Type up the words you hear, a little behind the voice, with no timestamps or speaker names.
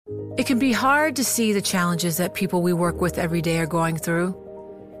It can be hard to see the challenges that people we work with every day are going through.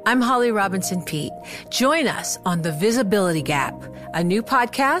 I'm Holly Robinson Peete. Join us on The Visibility Gap, a new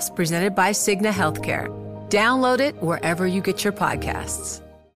podcast presented by Cigna Healthcare. Download it wherever you get your podcasts.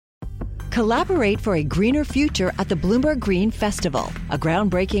 Collaborate for a greener future at the Bloomberg Green Festival, a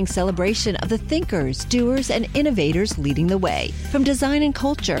groundbreaking celebration of the thinkers, doers, and innovators leading the way. From design and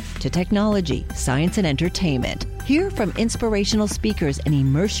culture to technology, science, and entertainment. Hear from inspirational speakers and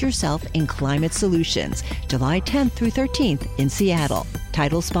immerse yourself in climate solutions. July 10th through 13th in Seattle.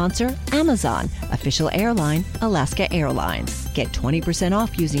 Title sponsor, Amazon. Official airline, Alaska Airlines. Get 20%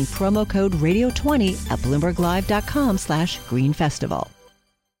 off using promo code radio20 at bloomberglive.com/greenfestival.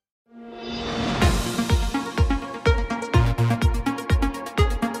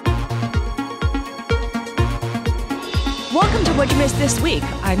 Welcome to What You Missed This Week.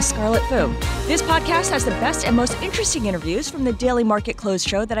 I'm Scarlett Fu. This podcast has the best and most interesting interviews from the Daily Market Close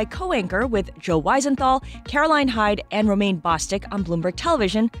show that I co-anchor with Joe Weisenthal, Caroline Hyde, and Romaine Bostick on Bloomberg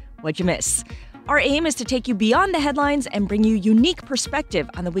Television, What'd You Miss? Our aim is to take you beyond the headlines and bring you unique perspective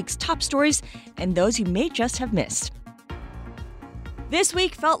on the week's top stories and those you may just have missed. This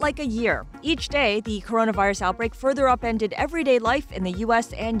week felt like a year. Each day, the coronavirus outbreak further upended everyday life in the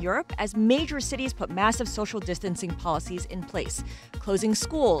U.S. and Europe as major cities put massive social distancing policies in place, closing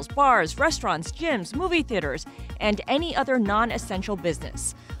schools, bars, restaurants, gyms, movie theaters, and any other non-essential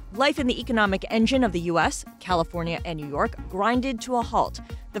business. Life in the economic engine of the U.S., California and New York, grinded to a halt.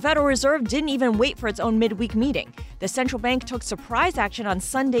 The Federal Reserve didn't even wait for its own midweek meeting. The central bank took surprise action on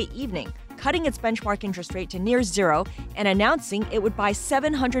Sunday evening, cutting its benchmark interest rate to near zero and announcing it would buy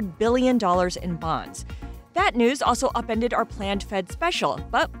 $700 billion in bonds. That news also upended our planned Fed special,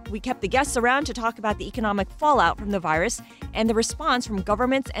 but we kept the guests around to talk about the economic fallout from the virus and the response from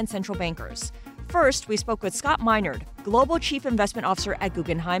governments and central bankers. First, we spoke with Scott Minerd, Global Chief Investment Officer at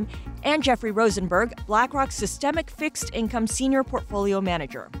Guggenheim, and Jeffrey Rosenberg, BlackRock's Systemic Fixed Income Senior Portfolio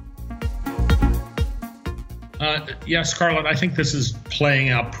Manager. Yeah, Scarlett, I think this is playing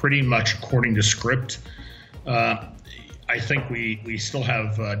out pretty much according to script. I think we still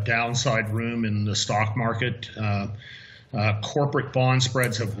have downside room in the stock market. Corporate bond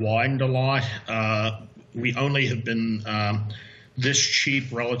spreads have widened a lot. We only have been this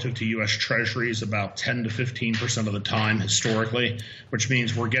cheap relative to U.S. Treasuries about 10 to 15% of the time historically, which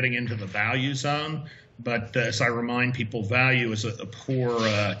means we're getting into the value zone. But as I remind people, value is a poor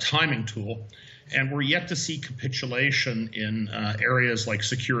timing tool. And we're yet to see capitulation in areas like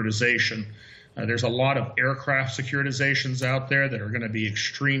securitization. There's a lot of aircraft securitizations out there that are going to be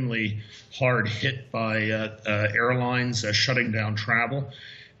extremely hard hit by airlines shutting down travel.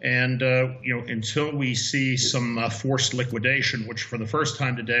 And until we see some forced liquidation, which for the first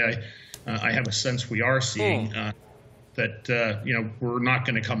time today, I have a sense we are seeing, that we're not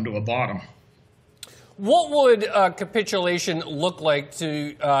going to come to a bottom. What would capitulation look like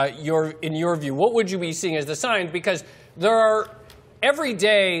to in your view? What would you be seeing as the signs? Because every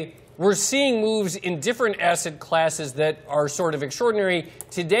day we're seeing moves in different asset classes that are sort of extraordinary.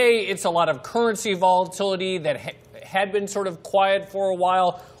 Today, it's a lot of currency volatility that had been sort of quiet for a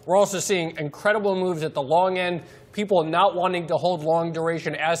while. We're also seeing incredible moves at the long end, people not wanting to hold long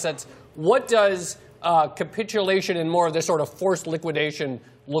duration assets. What does capitulation and more of this sort of forced liquidation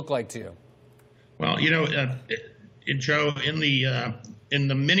look like to you? Well, Joe, in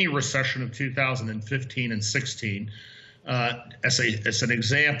the mini recession of 2015 and 16, as an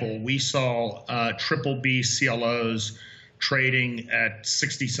example, we saw triple B CLOs trading at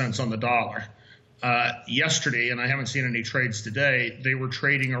 60 cents on the dollar. Yesterday, and I haven't seen any trades today, they were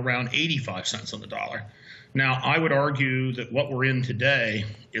trading around 85 cents on the dollar. Now, I would argue that what we're in today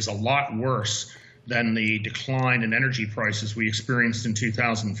is a lot worse than the decline in energy prices we experienced in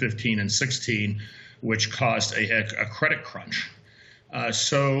 2015 and 16, which caused a credit crunch.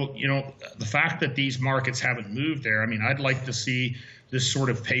 So, the fact that these markets haven't moved there, I'd like to see this sort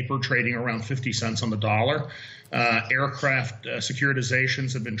of paper trading around 50 cents on the dollar. Aircraft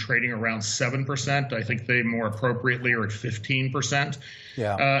securitizations have been trading around 7%. I think they more appropriately are at 15%.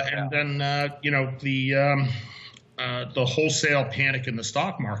 Yeah. And then, the wholesale panic in the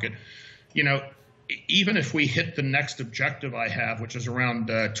stock market, even if we hit the next objective I have, which is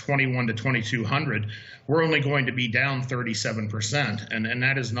around 21 to 2200, we're only going to be down 37%. And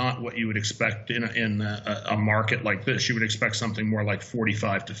that is not what you would expect in a market like this. You would expect something more like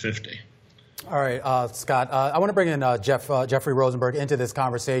 45 to 50. All right, Scott, I want to bring in Jeffrey Rosenberg into this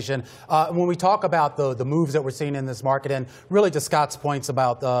conversation. When we talk about the moves that we're seeing in this market, and really to Scott's points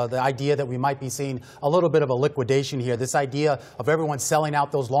about the idea that we might be seeing a little bit of a liquidation here, this idea of everyone selling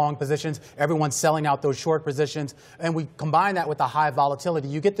out those long positions, everyone selling out those short positions, and we combine that with the high volatility,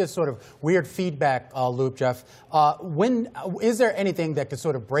 you get this sort of weird feedback loop, Jeff. Is there anything that could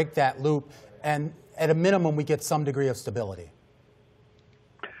sort of break that loop, and at a minimum we get some degree of stability?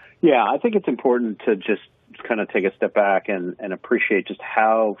 Yeah, I think it's important to just kind of take a step back and appreciate just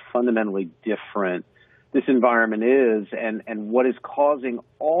how fundamentally different this environment is and what is causing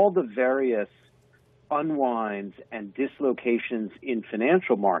all the various unwinds and dislocations in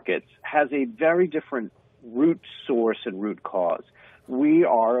financial markets has a very different root source and root cause. We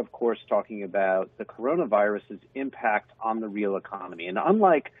are, of course, talking about the coronavirus's impact on the real economy. And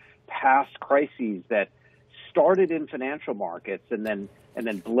unlike past crises that started in financial markets and then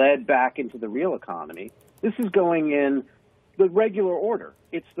bled back into the real economy, this is going in the regular order.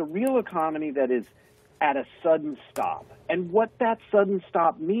 It's the real economy that is at a sudden stop. And what that sudden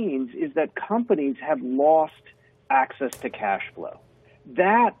stop means is that companies have lost access to cash flow.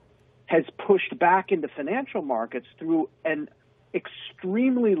 That has pushed back into financial markets through an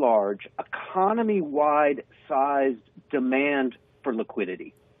extremely large economy-wide sized demand for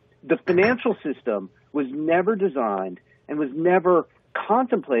liquidity. The financial system was never designed and was never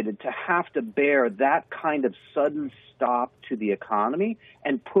contemplated to have to bear that kind of sudden stop to the economy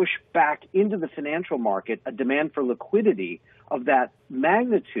and push back into the financial market a demand for liquidity of that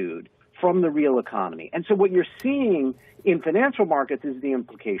magnitude from the real economy. And so what you're seeing in financial markets is the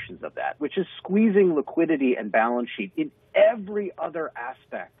implications of that, which is squeezing liquidity and balance sheet in every other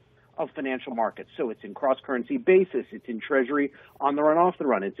aspect of financial markets. So it's in cross-currency basis, it's in treasury on the run, off the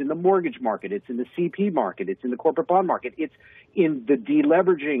run, it's in the mortgage market, it's in the CP market, it's in the corporate bond market, it's in the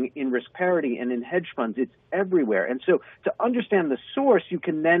deleveraging in risk parity and in hedge funds, it's everywhere. And so to understand the source, you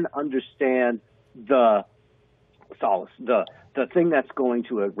can then understand the solace, the thing that's going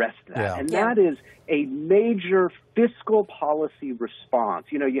to arrest that. Yeah. And that is a major fiscal policy response.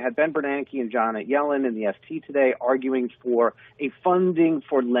 You know, you had Ben Bernanke and Janet Yellen in the FT today arguing for a funding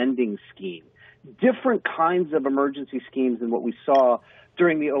for lending scheme. Different kinds of emergency schemes than what we saw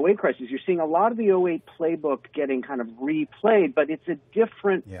during the 08 crisis. You're seeing a lot of the 08 playbook getting kind of replayed, but it's a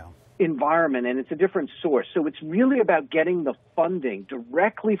different environment and it's a different source. So it's really about getting the funding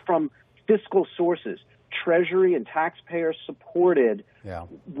directly from fiscal sources, Treasury and taxpayer supported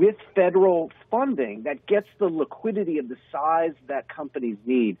with federal funding that gets the liquidity of the size that companies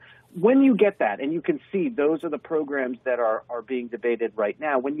need. When you get that, and you can see those are the programs that are being debated right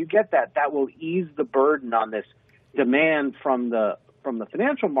now, when you get that, that will ease the burden on this demand from the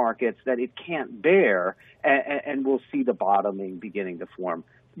financial markets that it can't bear, and we'll see the bottoming beginning to form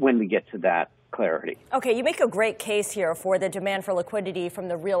when we get to that clarity. Okay, you make a great case here for the demand for liquidity from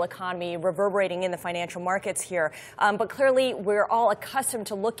the real economy reverberating in the financial markets here. But clearly, we're all accustomed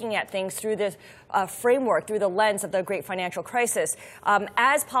to looking at things through this framework, through the lens of the great financial crisis.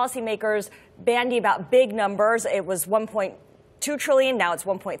 As policymakers bandy about big numbers, it was $1.2 trillion, now it's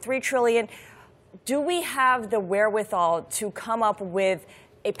 $1.3 trillion. Do we have the wherewithal to come up with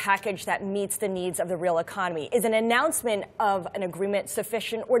a package that meets the needs of the real economy? Is an announcement of an agreement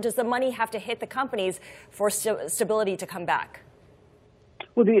sufficient, or does the money have to hit the companies for stability to come back?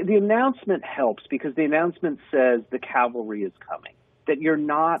 Well, the announcement helps because the announcement says the cavalry is coming, that you're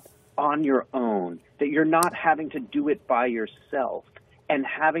not on your own, that you're not having to do it by yourself and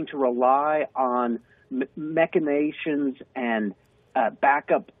having to rely on machinations and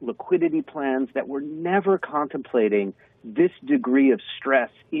backup liquidity plans that were never contemplating this degree of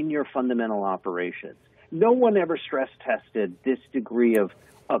stress in your fundamental operations. No one ever stress tested this degree of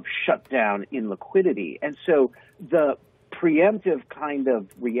shutdown in liquidity. And so the preemptive kind of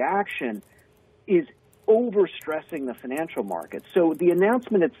reaction is overstressing the financial markets. So the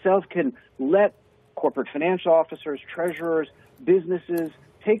announcement itself can let corporate financial officers, treasurers, businesses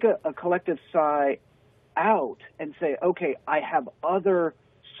take a collective sigh out and say, okay, I have other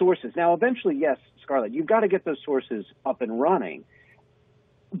sources. Now, eventually, yes, Scarlett, you've got to get those sources up and running.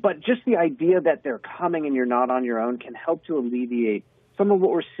 But just the idea that they're coming and you're not on your own can help to alleviate some of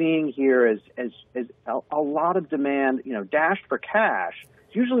what we're seeing here as a lot of demand, dashed for cash.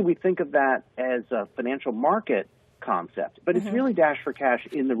 Usually we think of that as a financial market concept, but it's really dashed for cash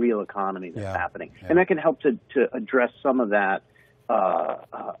in the real economy that's happening. Yeah. And that can help to address some of that,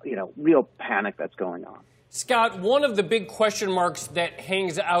 real panic that's going on. Scott, one of the big question marks that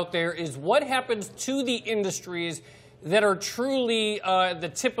hangs out there is what happens to the industries that are truly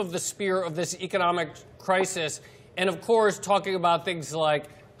the tip of the spear of this economic crisis. And, of course, talking about things like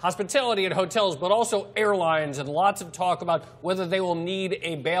hospitality and hotels, but also airlines, and lots of talk about whether they will need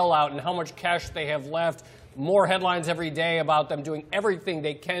a bailout and how much cash they have left. More headlines every day about them doing everything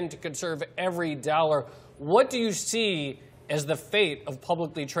they can to conserve every dollar. What do you see as the fate of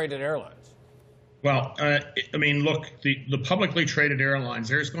publicly traded airlines? Well, I mean, look, the publicly traded airlines,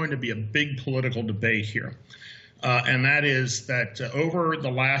 there's going to be a big political debate here. And that is that over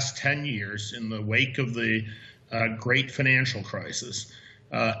the last 10 years, in the wake of the great financial crisis,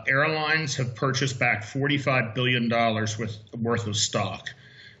 airlines have purchased back $45 billion worth of stock.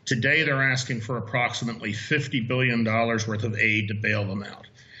 Today, they're asking for approximately $50 billion worth of aid to bail them out.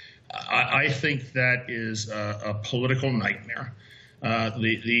 I think that is a political nightmare.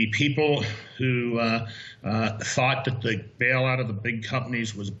 The people who thought that the bailout of the big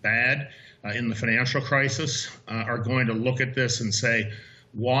companies was bad in the financial crisis are going to look at this and say,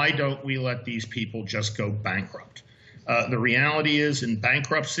 why don't we let these people just go bankrupt? The reality is, in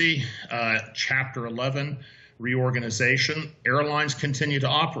bankruptcy, Chapter 11, reorganization, airlines continue to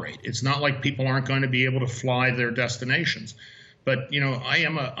operate. It's not like people aren't going to be able to fly their destinations. But, you know, I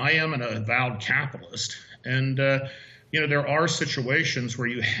am an avowed capitalist. And, you know, there are situations where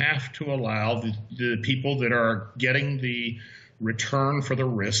you have to allow the people that are getting the return for the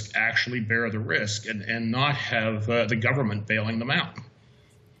risk actually bear the risk and not have the government bailing them out.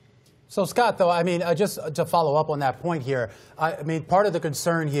 So, Scott, though, I mean, just to follow up on that point here, I mean, part of the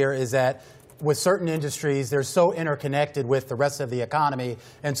concern here is that with certain industries, they're so interconnected with the rest of the economy.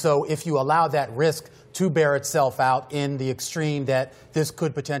 And so if you allow that risk to bear itself out in the extreme that this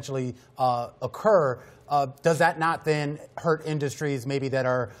could potentially occur, does that not then hurt industries maybe that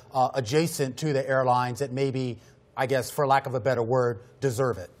are adjacent to the airlines that maybe, I guess, for lack of a better word,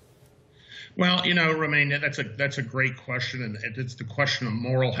 deserve it? Well, you know, Romain, that's a great question, and it's the question of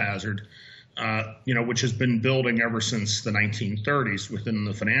moral hazard, you know, which has been building ever since the 1930s within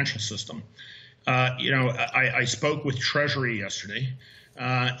the financial system. You know, I spoke with Treasury yesterday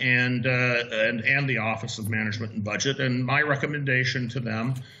and the Office of Management and Budget, and my recommendation to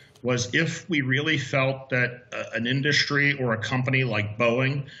them was if we really felt that an industry or a company like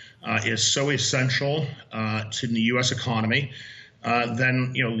Boeing is so essential to the U.S. economy,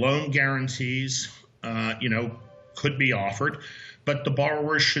 then, you know, loan guarantees, you know, could be offered, but the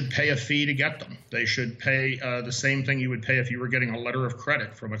borrowers should pay a fee to get them. They should pay the same thing you would pay if you were getting a letter of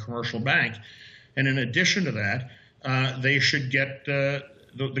credit from a commercial bank. And in addition to that, they should get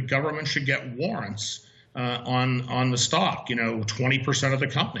the government should get warrants on the stock, you know, 20% of the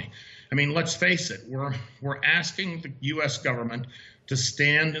company. I mean, let's face it, we're asking the U.S. government to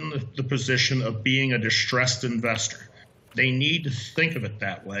stand in the position of being a distressed investor. They need to think of it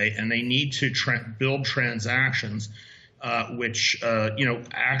that way, and they need to build transactions which, you know,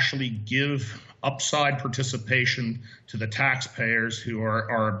 actually give upside participation to the taxpayers who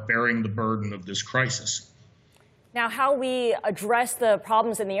are bearing the burden of this crisis. Now, how we address the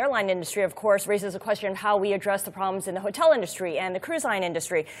problems in the airline industry, of course, raises a question of how we address the problems in the hotel industry and the cruise line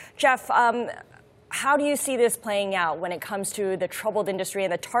industry. Jeff, how do you see this playing out when it comes to the troubled industry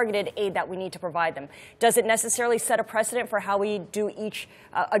and the targeted aid that we need to provide them? Does it necessarily set a precedent for how we do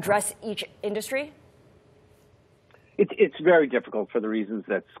address each industry? It's very difficult for the reasons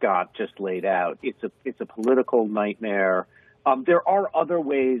that Scott just laid out. It's a political nightmare. There are other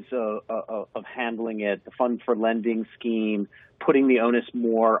ways of handling it. The Fund for Lending scheme, putting the onus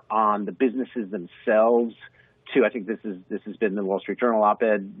more on the businesses themselves. I think this has been the Wall Street Journal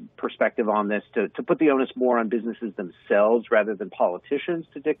op-ed perspective on this, to put the onus more on businesses themselves rather than politicians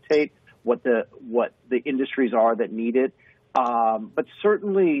to dictate what the industries are that need it. But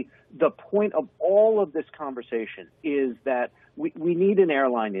certainly the point of all of this conversation is that we need an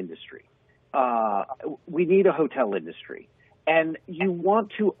airline industry. We need a hotel industry. And you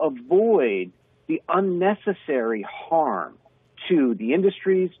want to avoid the unnecessary harm to the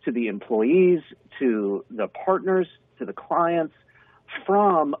industries, to the employees, to the partners, to the clients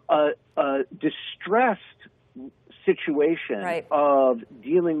from a distressed situation of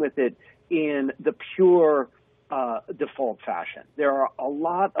dealing with it in the pure default fashion. There are a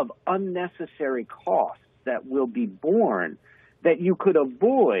lot of unnecessary costs that will be borne that you could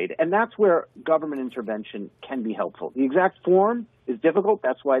avoid, and that's where government intervention can be helpful. The exact form is difficult.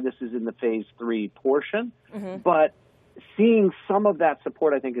 That's why this is in the phase 3 portion. Mm-hmm. But seeing some of that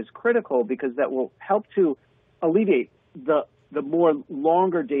support, I think, is critical because that will help to alleviate the more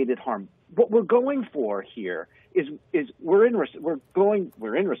longer dated harm. What we're going for here is we're in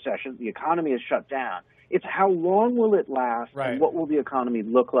recession. The economy is shut down. It's how long will it last, and what will the economy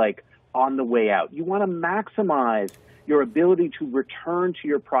look like on the way out? You want to maximize your ability to return to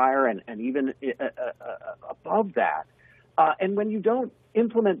your prior and even above that And when you don't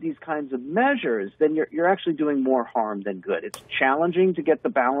implement these kinds of measures, then you're actually doing more harm than good. It's challenging to get the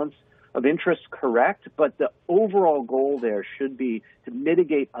balance of interest correct, but the overall goal there should be to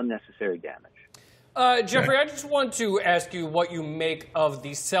mitigate unnecessary damage. Jeffrey, I just want to ask you what you make of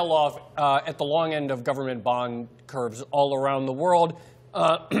the sell-off at the long end of government bond curves all around the world.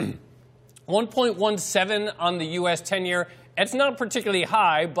 1.17 on the U.S. 10-year. It's not particularly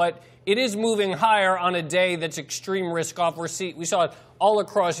high, but it is moving higher on a day that's extreme risk-off. We saw it all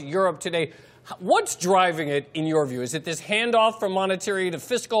across Europe today. What's driving it, in your view? Is it this handoff from monetary to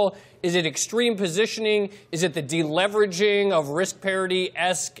fiscal? Is it extreme positioning? Is it the deleveraging of risk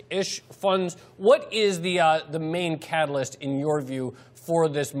parity-esque-ish funds? What is the main catalyst, in your view, for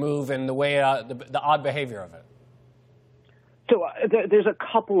this move and the way the odd behavior of it? So there's a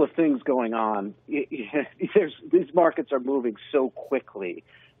couple of things going on. These markets are moving so quickly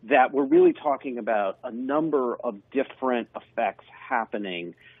that we're really talking about a number of different effects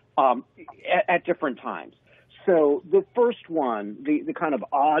happening at different times. So the first one, the kind of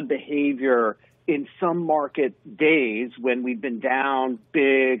odd behavior in some market days when we've been down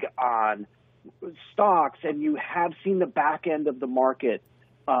big on stocks and you have seen the back end of the market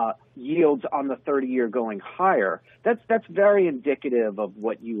yields on the 30-year going higher, that's very indicative of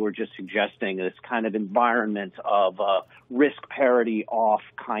what you were just suggesting, this kind of environment of risk parity off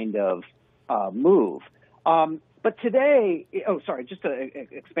kind of move. But today, just to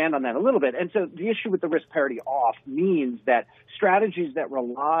expand on that a little bit. And so the issue with the risk parity off means that strategies that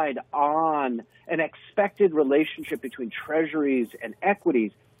relied on an expected relationship between treasuries and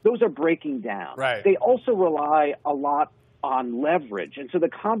equities, those are breaking down. Right. They also rely a lot on leverage. And so the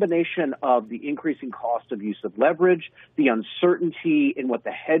combination of the increasing cost of use of leverage, the uncertainty in what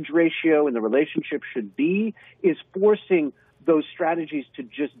the hedge ratio and the relationship should be, is forcing those strategies to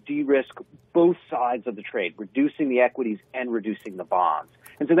just de-risk both sides of the trade, reducing the equities and reducing the bonds.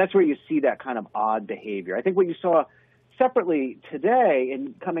 And so that's where you see that kind of odd behavior. I think what you saw separately today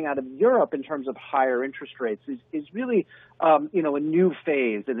in coming out of Europe in terms of higher interest rates is really, a new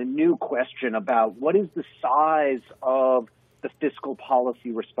phase and a new question about what is the size of the fiscal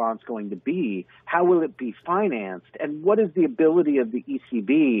policy response going to be? How will it be financed? And what is the ability of the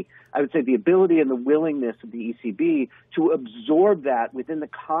ECB, I would say the ability and the willingness of the ECB to absorb that within the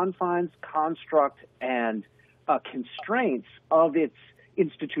confines, construct, and constraints of its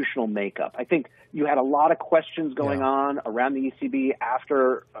institutional makeup. I think you had a lot of questions going on around the ECB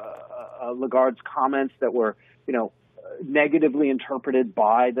after Lagarde's comments that were, negatively interpreted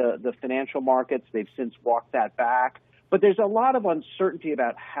by the financial markets. They've since walked that back. But there's a lot of uncertainty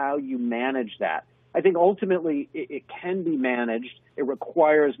about how you manage that. I think ultimately it can be managed. It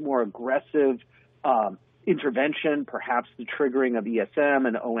requires more aggressive intervention, perhaps the triggering of ESM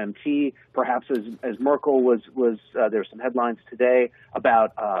and OMT, perhaps as Merkel was there were some headlines today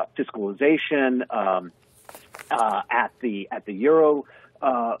about fiscalization at the euro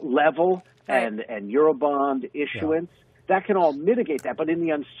level and Eurobond issuance. Yeah. That can all mitigate that. But in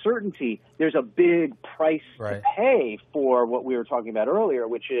the uncertainty, there's a big price to pay for what we were talking about earlier,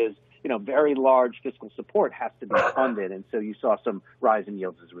 which is, very large fiscal support has to be funded. And so you saw some rise in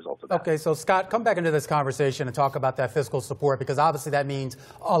yields as a result of that. Okay, so Scott, come back into this conversation and talk about that fiscal support, because obviously that means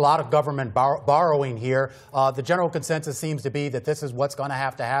a lot of government borrowing here. The general consensus seems to be that this is what's going to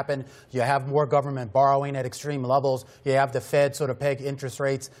happen. You have more government borrowing at extreme levels. You have the Fed sort of peg interest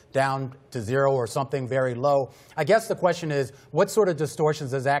rates down to zero or something very low. I guess the question is, what sort of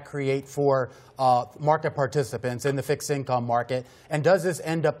distortions does that create for market participants in the fixed income market? And does this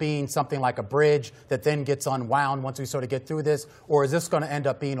end up being something like a bridge that then gets unwound once we sort of get through this? Or is this going to end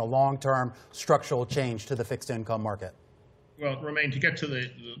up being a long-term structural change to the fixed income market? Well, Romain, to get to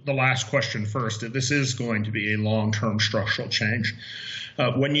the last question first, this is going to be a long-term structural change.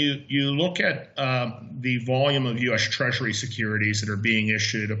 When you look at the volume of U.S. Treasury securities that are being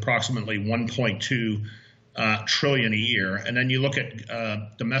issued, approximately 1.2 trillion a year, and then you look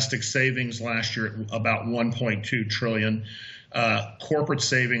at domestic savings last year at about 1.2 trillion, corporate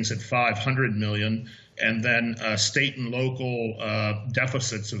savings at 500 million, and then state and local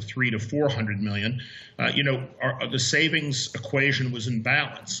deficits of 300 to 400 million. The savings equation was in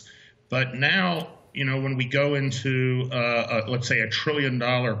balance, but now, when we go into let's say $1 trillion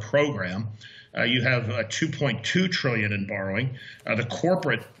program, you have 2.2 trillion in borrowing. The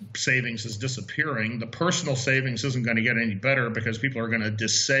corporate savings is disappearing. The personal savings isn't going to get any better because people are going to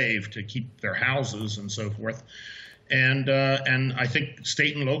dissave to keep their houses and so forth. And I think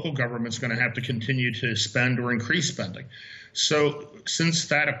state and local government's going to have to continue to spend or increase spending. So since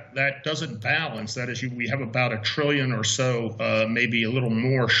that doesn't balance, that is, we have about $1 trillion or so, maybe a little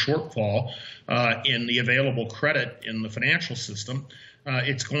more shortfall in the available credit in the financial system,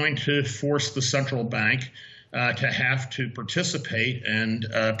 it's going to force the central bank to have to participate and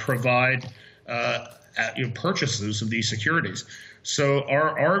provide purchases of these securities. So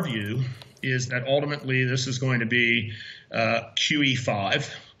our view is that ultimately this is going to be QE5.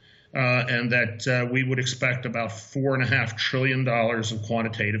 And that we would expect about $4.5 trillion of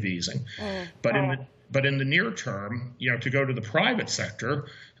quantitative easing. But in the near term, to go to the private sector,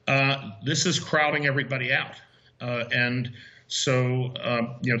 this is crowding everybody out. And so,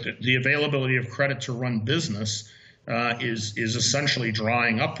 the availability of credit to run business is essentially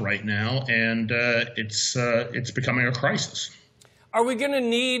drying up right now, and it's becoming a crisis. Are we going to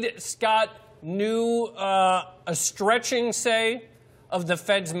need, Scott, a stretching, say, of the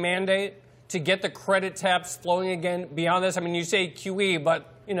Fed's mandate to get the credit taps flowing again beyond this? I mean, you say QE, but,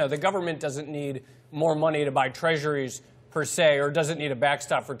 the government doesn't need more money to buy treasuries per se, or doesn't need a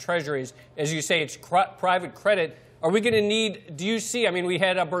backstop for treasuries. As you say, it's private credit. Are we going to need, do you see, we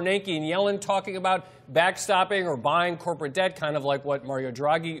had Bernanke and Yellen talking about backstopping or buying corporate debt, kind of like what Mario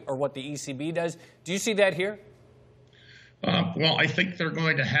Draghi or what the ECB does. Do you see that here? Well, I think they're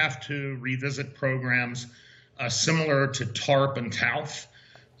going to have to revisit programs similar to TARP and TALF.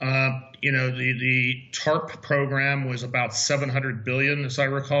 The TARP program was about $700 billion, as I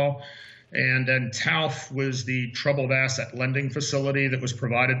recall. And then TALF was the troubled asset lending facility that was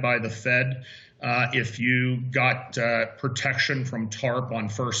provided by the Fed if you got protection from TARP on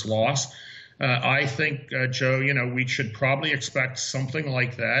first loss. I think, Joe, we should probably expect something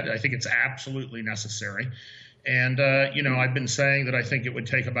like that. I think it's absolutely necessary. And, I've been saying that I think it would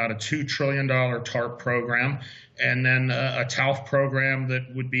take about a $2 trillion TARP program and then a TALF program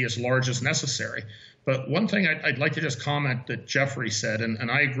that would be as large as necessary. But one thing I'd like to just comment that Jeffrey said,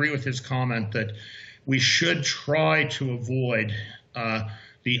 and I agree with his comment that we should try to avoid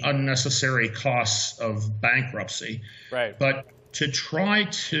the unnecessary costs of bankruptcy. Right. But to try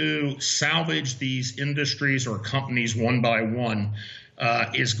to salvage these industries or companies one by one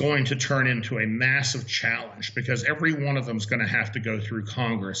is going to turn into a massive challenge because every one of them is going to have to go through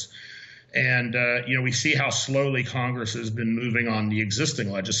Congress. And, we see how slowly Congress has been moving on the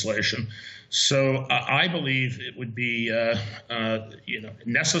existing legislation. So I believe it would be,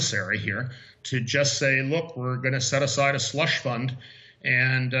 necessary here to just say, look, we're going to set aside a slush fund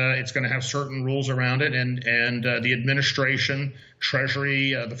and it's going to have certain rules around it. And the administration,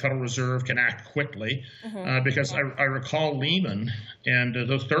 Treasury, the Federal Reserve can act quickly because I recall Lehman, and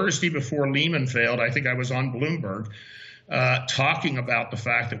the Thursday before Lehman failed, I think I was on Bloomberg talking about the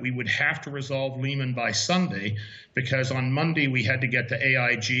fact that we would have to resolve Lehman by Sunday because on Monday we had to get to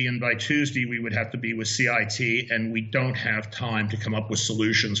AIG and by Tuesday we would have to be with CIT, and we don't have time to come up with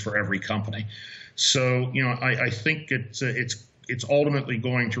solutions for every company. So, I think it's ultimately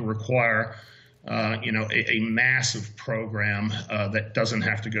going to require, a massive program that doesn't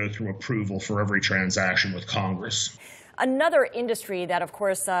have to go through approval for every transaction with Congress. Another industry that, of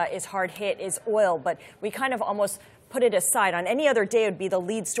course, is hard hit is oil, but we kind of almost put it aside. On any other day, it would be the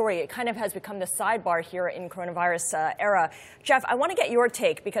lead story. It kind of has become the sidebar here in coronavirus era. Jeff, I want to get your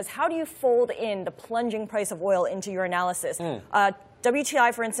take, because how do you fold in the plunging price of oil into your analysis?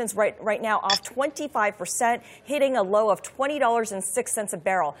 WTI, for instance, right now off 25%, hitting a low of $20.06 a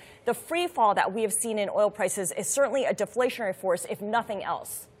barrel. The free fall that we have seen in oil prices is certainly a deflationary force, if nothing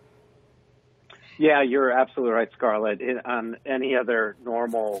else. Yeah, you're absolutely right, Scarlett. On any other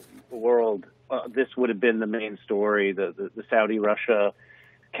normal world, this would have been the main story, the Saudi-Russia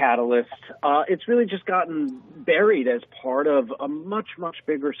catalyst. It's really just gotten buried as part of a much, much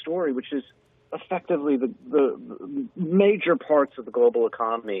bigger story, which is effectively the major parts of the global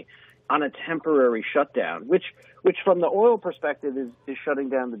economy on a temporary shutdown, which from the oil perspective is shutting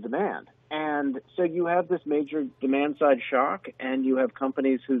down the demand. And so you have this major demand side shock, and you have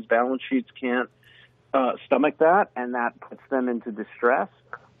companies whose balance sheets can't stomach that, and that puts them into distress.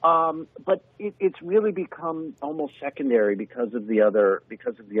 But it's really become almost secondary because of the other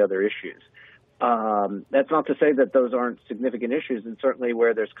issues. That's not to say that those aren't significant issues, and certainly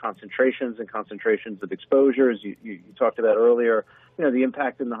where there's concentrations of exposures, you talked about earlier, the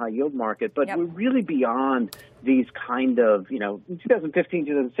impact in the high yield market. But we're really beyond these kind of, in 2015,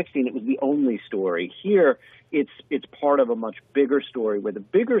 2016, it was the only story. Here, it's part of a much bigger story, where the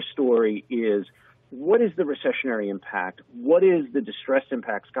bigger story is, what is the recessionary impact? What is the distress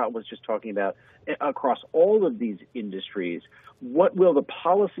impact Scott was just talking about across all of these industries? What will the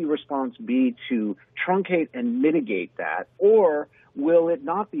policy response be to truncate and mitigate that? Or will it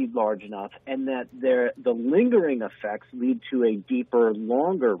not be large enough, and that the lingering effects lead to a deeper,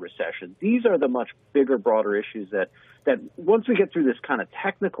 longer recession? These are the much bigger, broader issues that once we get through this kind of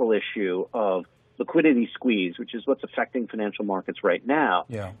technical issue of liquidity squeeze, which is what's affecting financial markets right now,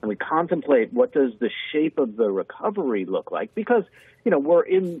 and we contemplate what does the shape of the recovery look like, because we're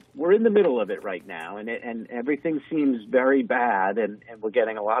in the middle of it right now, and everything seems very bad, and we're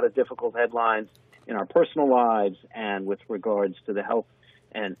getting a lot of difficult headlines in our personal lives and with regards to the health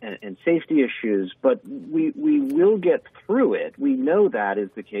and safety issues, but we will get through it. We know that is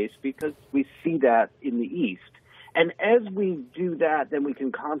the case because we see that in the East. And as we do that, then we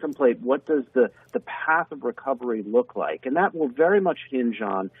can contemplate what does the path of recovery look like. And that will very much hinge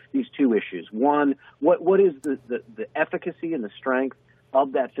on these two issues. One, what is the efficacy and the strength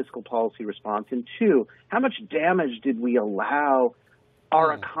of that fiscal policy response? And two, how much damage did we allow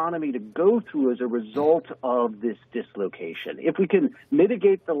our economy to go through as a result of this dislocation? If we can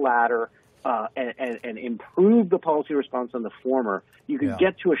mitigate the latter and improve the policy response on the former, you can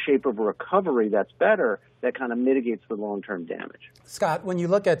get to a shape of a recovery that's better, that kind of mitigates the long-term damage. Scott, when you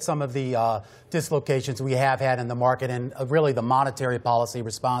look at some of the dislocations we have had in the market and really the monetary policy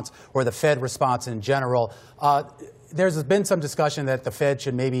response or the Fed response in general, there's been some discussion that the Fed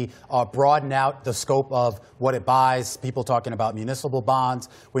should maybe broaden out the scope of what it buys, people talking about municipal bonds.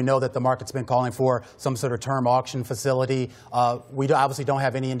 We know that the market's been calling for some sort of term auction facility. We obviously don't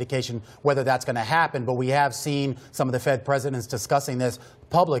have any indication whether that's going to happen, but we have seen some of the Fed presidents discussing this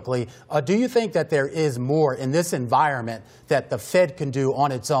publicly. Do you think that there is more in this environment that the Fed can do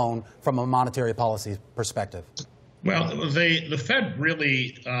on its own from a monetary policy perspective? Well, the Fed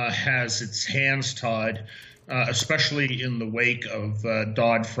really has its hands tied, especially in the wake of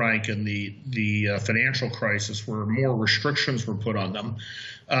Dodd-Frank and the financial crisis, where more restrictions were put on them.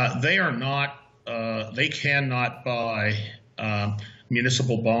 They cannot buy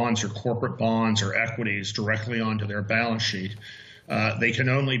municipal bonds or corporate bonds or equities directly onto their balance sheet. They can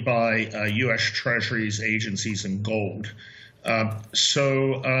only buy U.S. Treasuries, agencies, and gold. They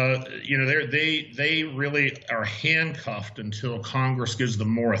really are handcuffed until Congress gives them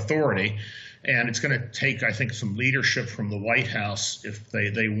more authority. And it's going to take, I think, some leadership from the White House if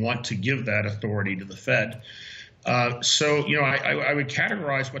they want to give that authority to the Fed. I would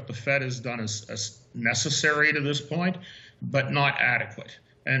categorize what the Fed has done as necessary to this point, but not adequate.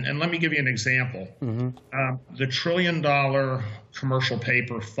 And let me give you an example. The $1 trillion commercial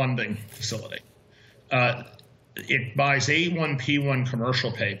paper funding facility. It buys A1P1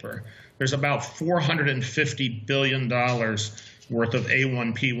 commercial paper. There's about $450 billion worth of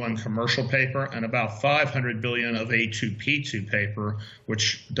A1P1 commercial paper and about $500 billion of A2P2 paper,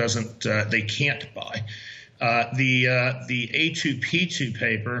 which they can't buy. The A2P2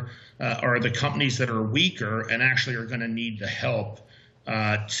 paper are the companies that are weaker and actually are going to need the help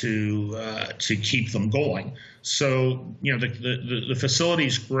to keep them going. So, the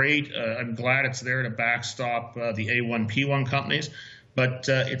facility's great. I'm glad it's there to backstop the A1P1 companies, but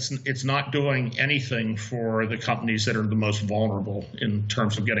it's not doing anything for the companies that are the most vulnerable in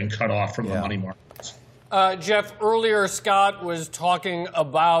terms of getting cut off from the money markets. Jeff, earlier Scott was talking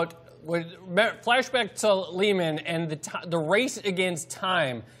about flashback to Lehman and the race against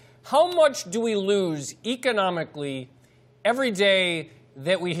time. How much do we lose economically every day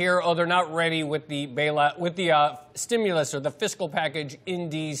that we hear, they're not ready with the bailout, with the stimulus or the fiscal package in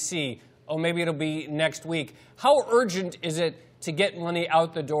D.C.? Oh, maybe it'll be next week. How urgent is it to get money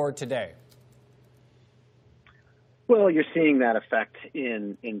out the door today? Well, you're seeing that effect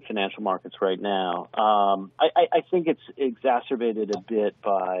in financial markets right now. I think it's exacerbated a bit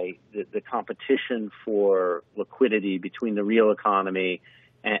by the competition for liquidity between the real economy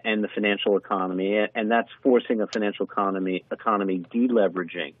and the financial economy, and that's forcing a financial economy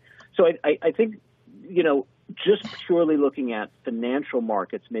deleveraging. So I think, just purely looking at financial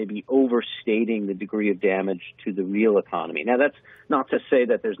markets may be overstating the degree of damage to the real economy. Now, that's not to say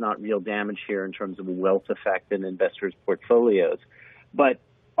that there's not real damage here in terms of a wealth effect in investors' portfolios, but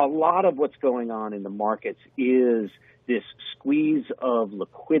a lot of what's going on in the markets is this squeeze of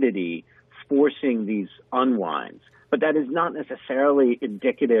liquidity forcing these unwinds. But that is not necessarily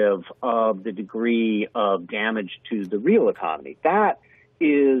indicative of the degree of damage to the real economy. That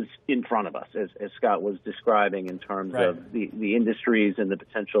is in front of us, as Scott was describing in terms of the industries and the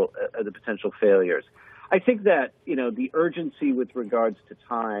potential failures. I think that, the urgency with regards to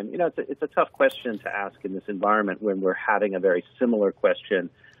time, it's a tough question to ask in this environment when we're having a very similar question,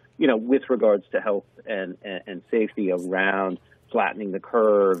 with regards to health and safety around flattening the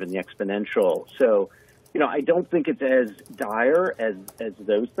curve and the exponential. So, I don't think it's as dire as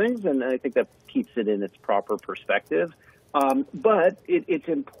those things, and I think that keeps it in its proper perspective. But it's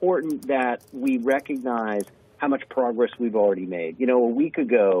important that we recognize how much progress we've already made. You know, a week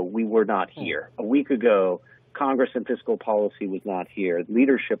ago, we were not here. A week ago, Congress and fiscal policy was not here.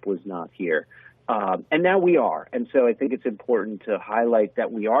 Leadership was not here. And now we are. And so I think it's important to highlight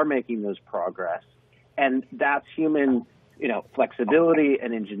that we are making those progress. And that's human, flexibility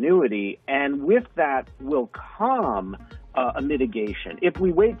and ingenuity. And with that will come a mitigation. If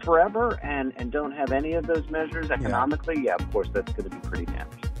we wait forever and don't have any of those measures economically, of course, that's going to be pretty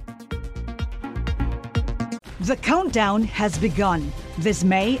damaging. The countdown has begun. This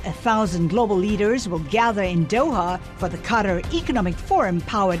May, 1,000 global leaders will gather in Doha for the Qatar Economic Forum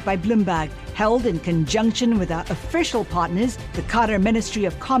powered by Bloomberg, held in conjunction with our official partners, the Qatar Ministry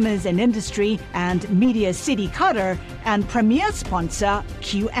of Commerce and Industry and Media City Qatar, and premier sponsor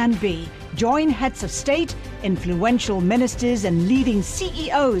QNB. Join heads of state, influential ministers, and leading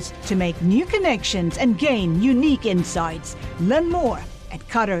CEOs to make new connections and gain unique insights. Learn more at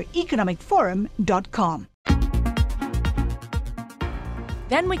QatarEconomicForum.com.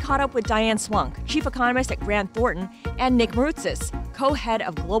 Then we caught up with Diane Swunk, chief economist at Grant Thornton, and Nick Maroutsas, co-head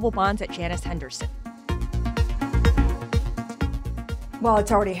of global bonds at Janus Henderson. Well,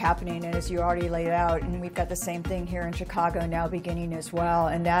 it's already happening, and as you already laid out, and we've got the same thing here in Chicago now beginning as well,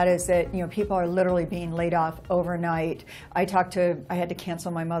 and that is that, people are literally being laid off overnight. I had to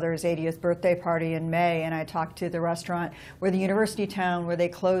cancel my mother's 80th birthday party in May, and I talked to the restaurant where the university town where they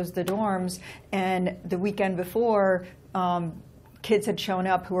closed the dorms, and the weekend before, kids had shown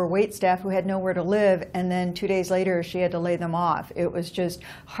up who were wait staff who had nowhere to live, and then 2 days later she had to lay them off. It was just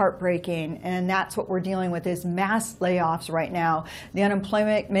heartbreaking, and that's what we're dealing with is mass layoffs right now. The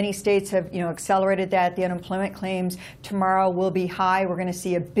unemployment, many states have accelerated that. The unemployment claims tomorrow will be high. We're going to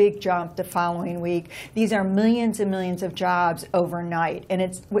see a big jump the following week. These are millions and millions of jobs overnight, and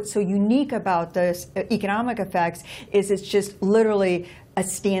it's what's so unique about this economic effects is it's just literally a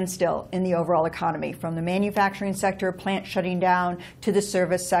standstill in the overall economy, from the manufacturing sector, plants shutting down, to the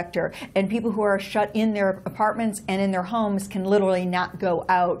service sector. And people who are shut in their apartments and in their homes can literally not go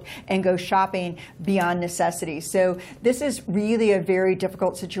out and go shopping beyond necessity. So this is really a very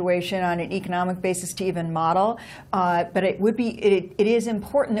difficult situation on an economic basis to even model. But it is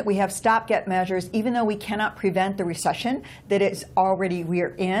important that we have stopgap measures, even though we cannot prevent the recession that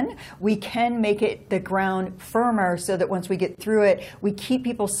we're in. We can make it the ground firmer so that once we get through it, we keep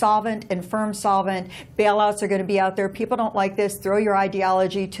people solvent and firm solvent. Bailouts are going to be out there. People don't like this. Throw your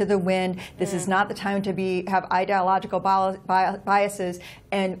ideology to the wind. This is not the time to have ideological biases,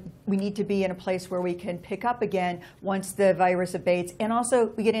 and we need to be in a place where we can pick up again once the virus abates, and also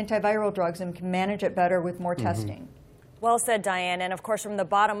we get antiviral drugs and can manage it better with more testing. Well said, Diane. And of course, from the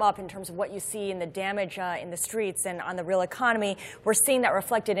bottom up, in terms of what you see in the damage in the streets and on the real economy, we're seeing that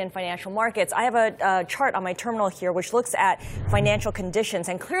reflected in financial markets. I have a chart on my terminal here which looks at financial conditions,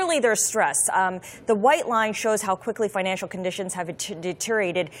 and clearly there's stress. The white line shows how quickly financial conditions have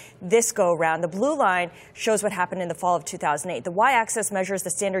deteriorated this go-round. The blue line shows what happened in the fall of 2008. The y-axis measures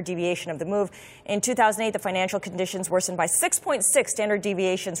the standard deviation of the move. In 2008, the financial conditions worsened by 6.6 standard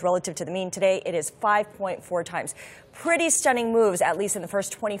deviations relative to the mean. Today, it is 5.4 times. Pretty stunning moves, at least in the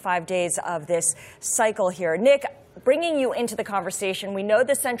first 25 days of this cycle here. Nick, bringing you into the conversation, we know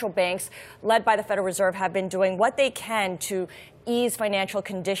the central banks, led by the Federal Reserve, have been doing what they can to ease financial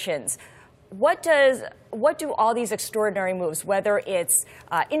conditions. What do all these extraordinary moves, whether it's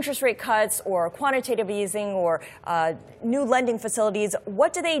interest rate cuts or quantitative easing or new lending facilities,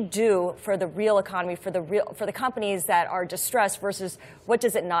 what do they do for the real economy, for the companies that are distressed, versus what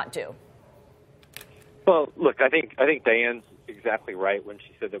does it not do? Well, look, I think Diane's exactly right when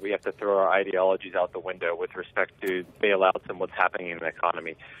she said that we have to throw our ideologies out the window with respect to bailouts and what's happening in the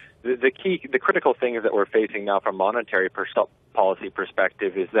economy. The critical thing is that we're facing now from a monetary policy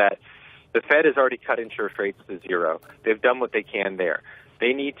perspective is that the Fed has already cut interest rates to zero. They've done what they can there.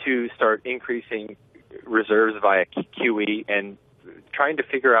 They need to start increasing reserves via QE and trying to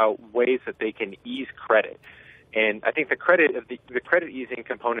figure out ways that they can ease credit. And I think the credit easing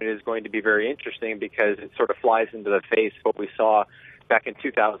component is going to be very interesting because it sort of flies into the face of what we saw back in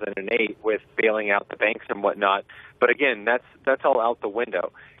 2008 with bailing out the banks and whatnot. But again, that's all out the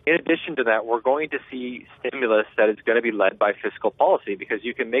window. In addition to that, we're going to see stimulus that is going to be led by fiscal policy, because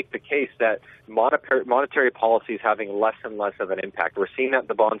you can make the case that monetary policy is having less and less of an impact. We're seeing that in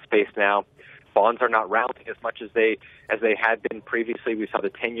the bond space now. Bonds are not rallying as much as they had been previously. We saw the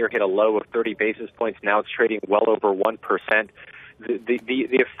 10-year hit a low of 30 basis points. Now it's trading well over 1%. the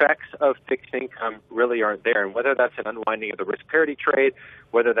effects of fixed income really aren't there. And whether that's an unwinding of the risk parity trade,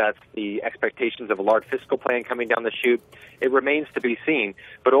 whether that's the expectations of a large fiscal plan coming down the chute, it remains to be seen.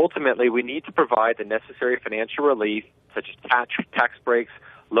 But ultimately, we need to provide the necessary financial relief, such as tax breaks,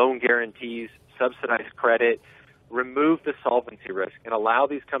 loan guarantees, subsidized credit, remove the solvency risk, and allow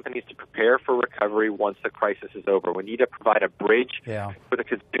these companies to prepare for recovery once the crisis is over. We need to provide a bridge for the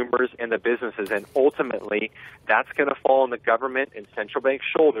consumers and the businesses, and ultimately, that's going to fall on the government and central bank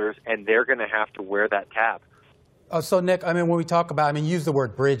shoulders, and they're going to have to wear that tab. So, Nick, I mean, when we talk about, use the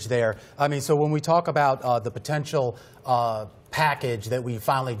word bridge there. So when we talk about the potential package that we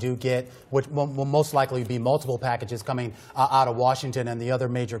finally do get, which will most likely be multiple packages coming out of Washington and the other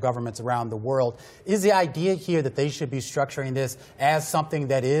major governments around the world, is the idea here that they should be structuring this as something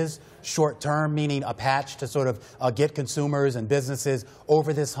that is short-term, meaning a patch to sort of get consumers and businesses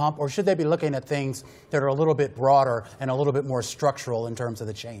over this hump, or should they be looking at things that are a little bit broader and a little bit more structural in terms of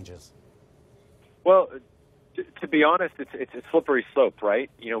the changes? Well, to be honest, it's a slippery slope,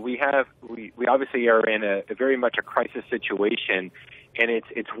 right? We obviously are in a very much a crisis situation, and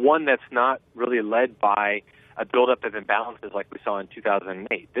it's one that's not really led by a buildup of imbalances like we saw in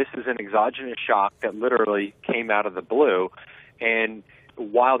 2008. This is an exogenous shock that literally came out of the blue, and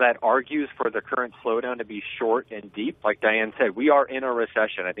while that argues for the current slowdown to be short and deep, like Diane said, we are in a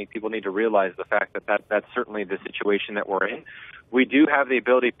recession. I think people need to realize the fact that that's certainly the situation that we're in. We do have the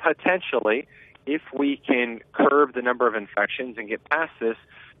ability potentially, if we can curb the number of infections and get past this,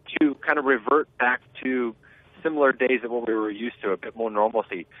 to kind of revert back to similar days of what we were used to, a bit more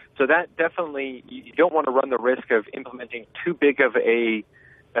normalcy. So that definitely, you don't want to run the risk of implementing too big of a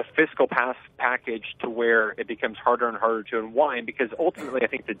fiscal package to where it becomes harder and harder to unwind, because ultimately I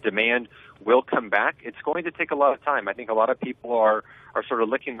think the demand will come back. It's going to take a lot of time. I think a lot of people are sort of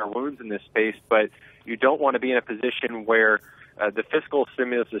licking their wounds in this space, but you don't want to be in a position where the fiscal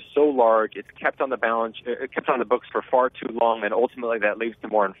stimulus is so large, it's kept on the books for far too long, and ultimately that leads to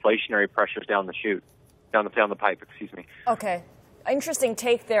more inflationary pressures down the pipe. Okay, interesting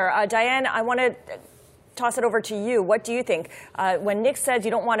take there, Diane. I want to toss it over to you. What do you think? When Nick says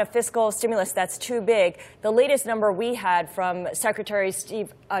you don't want a fiscal stimulus that's too big, the latest number we had from Treasury Secretary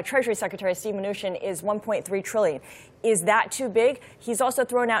Steve Mnuchin is $1.3 trillion. Is that too big? He's also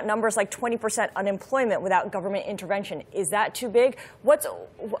thrown out numbers like 20% unemployment without government intervention. Is that too big?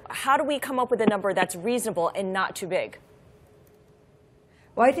 How do we come up with a number that's reasonable and not too big?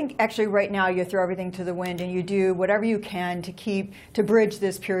 Well, I think actually right now you throw everything to the wind and you do whatever you can to bridge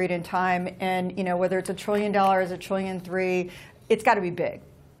this period in time. And, whether it's $1 trillion, $1.3 trillion, it's got to be big.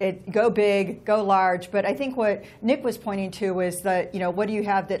 Go big, go large. But I think what Nick was pointing to was that, what do you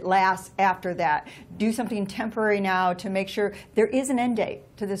have that lasts after that? Do something temporary now to make sure there is an end date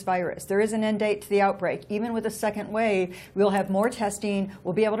to this virus. There is an end date to the outbreak. Even with a second wave, we'll have more testing.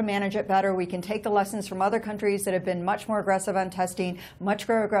 We'll be able to manage it better. We can take the lessons from other countries that have been much more aggressive on testing, much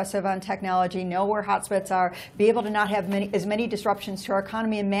more aggressive on technology, know where hotspots are, be able to not have as many disruptions to our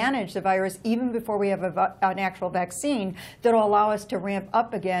economy and manage the virus even before we have an actual vaccine that will allow us to ramp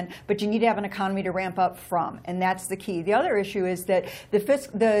up again. But you need to have an economy to ramp up from, and that's the key. The other issue is that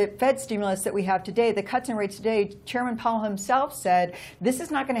the Fed stimulus that we have today, the cuts in rates today, Chairman Powell himself said this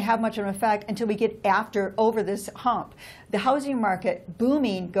is not going to have much of an effect until we get over this hump. The housing market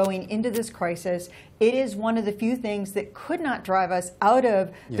booming going into this crisis, it is one of the few things that could not drive us out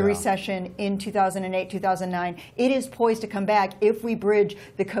of the recession in 2008, 2009. It is poised to come back if we bridge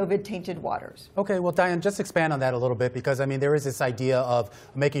the COVID-tainted waters. Okay, well, Diane, just expand on that a little bit, because, there is this idea of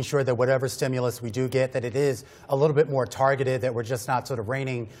making sure that whatever stimulus we do get, that it is a little bit more targeted, that we're just not sort of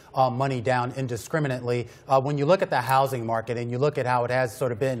raining money down indiscriminately. When you look at the housing market and you look at how it has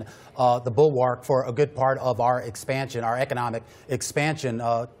sort of been the bulwark for a good part of our expansion, our economic expansion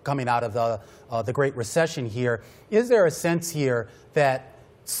coming out of the Great Recession here, is there a sense here that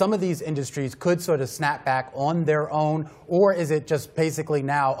some of these industries could sort of snap back on their own, or is it just basically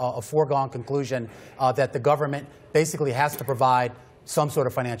now a foregone conclusion that the government basically has to provide some sort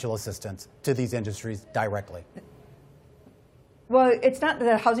of financial assistance to these industries directly? Well, it's not that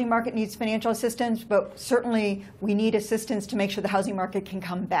the housing market needs financial assistance, but certainly we need assistance to make sure the housing market can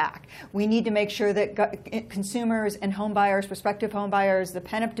come back. We need to make sure that consumers and home buyers, prospective home buyers, the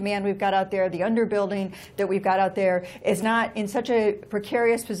pent-up demand we've got out there, the underbuilding that we've got out there is not in such a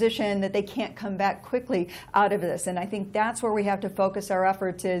precarious position that they can't come back quickly out of this. And I think that's where we have to focus our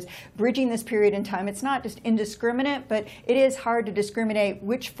efforts, is bridging this period in time. It's not just indiscriminate, but it is hard to discriminate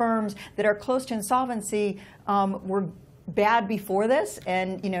which firms that are close to insolvency were bad before this,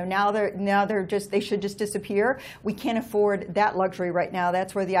 and now they should just disappear. We can't afford that luxury right now.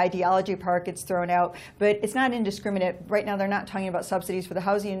 That's where the ideology part gets thrown out. But it's not indiscriminate. Right now they're not talking about subsidies for the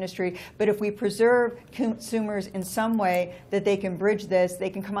housing industry, but if we preserve consumers in some way that they can bridge this, they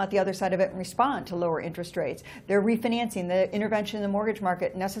can come out the other side of it and respond to lower interest rates. They're refinancing, the intervention in the mortgage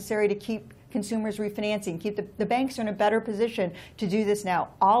market necessary to keep consumers refinancing, keep the banks are in a better position to do this now.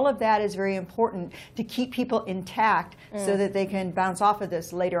 All of that is very important to keep people intact so that they can bounce off of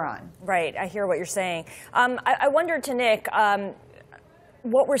this later on. Right, I hear what you're saying. I wonder to Nick,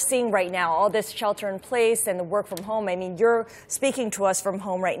 what we're seeing right now, all this shelter in place and the work from home, I mean, you're speaking to us from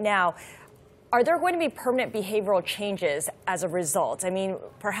home right now. Are there going to be permanent behavioral changes as a result? I mean,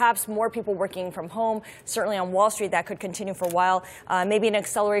 perhaps more people working from home, certainly on Wall Street, that could continue for a while. Maybe an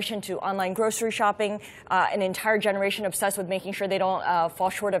acceleration to online grocery shopping, an entire generation obsessed with making sure they don't fall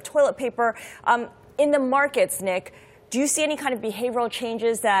short of toilet paper. In the markets, Nick, do you see any kind of behavioral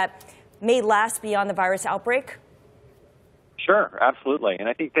changes that may last beyond the virus outbreak? Sure, absolutely. And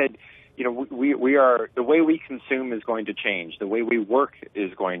I think that we are, the way we consume is going to change. The way we work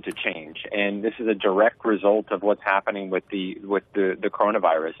is going to change. And this is a direct result of what's happening with the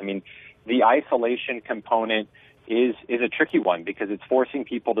coronavirus. I mean, the isolation component is a tricky one because it's forcing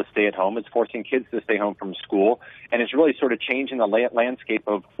people to stay at home. It's forcing kids to stay home from school. And it's really sort of changing the landscape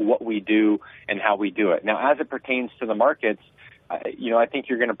of what we do and how we do it. Now, as it pertains to the markets, I think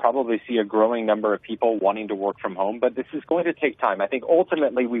you're going to probably see a growing number of people wanting to work from home, but this is going to take time. I think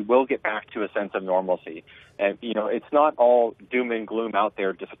ultimately we will get back to a sense of normalcy. And, it's not all doom and gloom out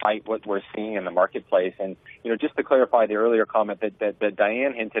there despite what we're seeing in the marketplace. And, just to clarify the earlier comment that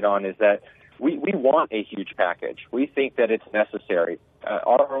Diane hinted on is that we want a huge package. We think that it's necessary.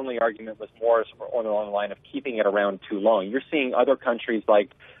 Our only argument was more on the line of keeping it around too long. You're seeing other countries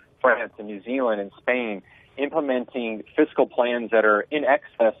like France and New Zealand and Spain implementing fiscal plans that are in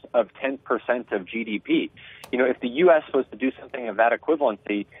excess of 10% of GDP. If the U.S. was to do something of that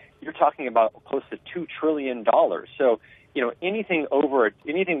equivalency, you're talking about close to $2 trillion. So, anything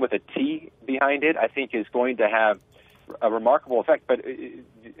with a T behind it, I think is going to have a remarkable effect. But it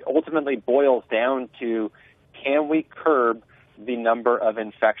ultimately boils down to, can we curb the number of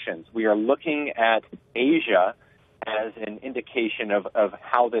infections? We are looking at Asia as an indication of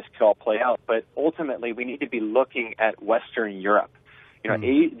how this could all play out. But ultimately, we need to be looking at Western Europe. The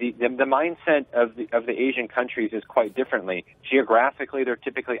mindset of the Asian countries is quite differently. Geographically, they're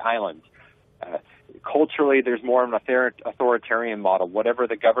typically islands. Culturally, there's more of an authoritarian model. Whatever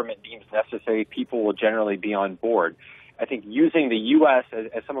the government deems necessary, people will generally be on board. I think using the U.S.,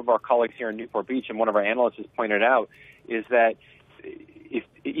 as some of our colleagues here in Newport Beach and one of our analysts has pointed out, is that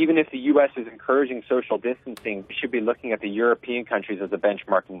even if the U.S. is encouraging social distancing, we should be looking at the European countries as a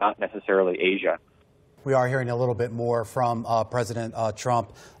benchmark, not necessarily Asia. We are hearing a little bit more from President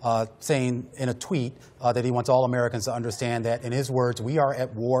Trump saying in a tweet that he wants all Americans to understand that, in his words, we are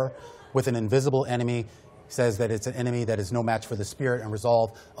at war with an invisible enemy. He says that it's an enemy that is no match for the spirit and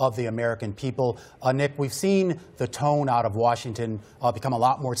resolve of the American people. Nick, we've seen the tone out of Washington become a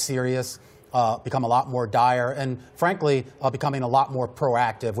lot more serious, become a lot more dire, and frankly, becoming a lot more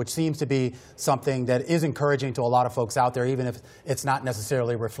proactive, which seems to be something that is encouraging to a lot of folks out there, even if it's not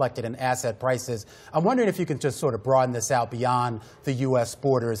necessarily reflected in asset prices. I'm wondering if you can just sort of broaden this out beyond the U.S.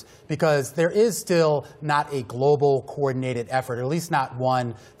 borders, because there is still not a global coordinated effort, at least not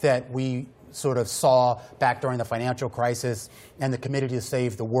one that we sort of saw back during the financial crisis and the Committee to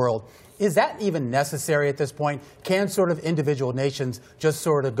Save the World. Is that even necessary at this point? Can sort of individual nations just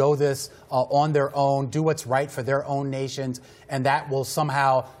sort of go this on their own, do what's right for their own nations, and that will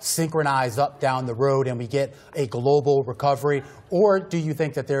somehow synchronize up down the road and we get a global recovery? Or do you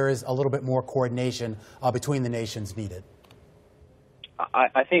think that there is a little bit more coordination between the nations needed?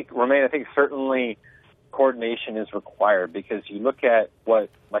 I think certainly coordination is required, because you look at what,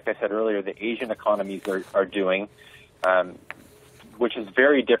 like I said earlier, the Asian economies are doing, which is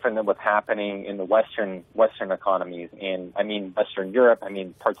very different than what's happening in the Western economies. And I mean, Western Europe, I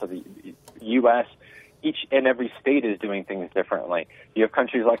mean, parts of the U.S., each and every state is doing things differently. You have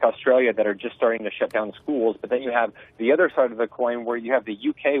countries like Australia that are just starting to shut down schools, but then you have the other side of the coin where you have the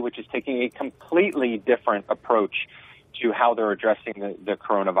UK, which is taking a completely different approach to how they're addressing the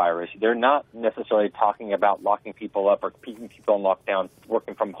coronavirus. They're not necessarily talking about locking people up or keeping people in lockdown,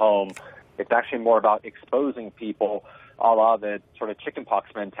 working from home. It's actually more about exposing people, a la the sort of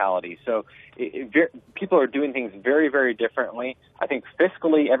chickenpox mentality. So people are doing things very, very differently. I think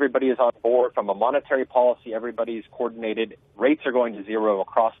fiscally, everybody is on board. From a monetary policy, everybody's coordinated. Rates are going to zero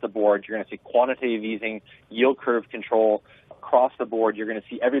across the board. You're going to see quantitative easing, yield curve control across the board, you're going to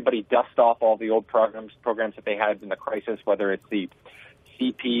see everybody dust off all the old programs that they had in the crisis, whether it's the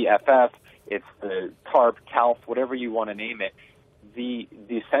CPFF, it's the TARP, CALF, whatever you want to name it.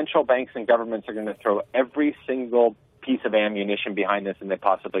 The central banks and governments are going to throw every single piece of ammunition behind this, and they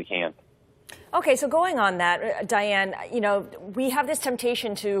possibly can. Okay, so going on that, Diane, we have this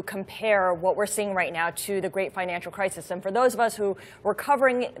temptation to compare what we're seeing right now to the great financial crisis. And for those of us who were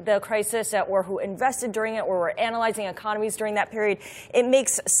covering the crisis or who invested during it or were analyzing economies during that period, it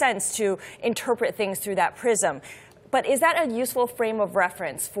makes sense to interpret things through that prism. But is that a useful frame of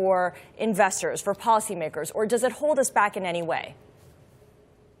reference for investors, for policymakers, or does it hold us back in any way?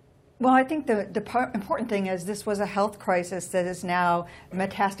 Well, I think the important thing is this was a health crisis that is now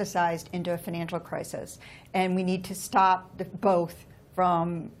metastasized into a financial crisis. And we need to stop both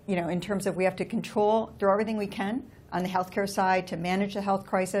from, in terms of we have to control, through everything we can on the healthcare side to manage the health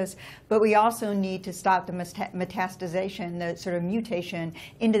crisis, but we also need to stop the metastasization, the sort of mutation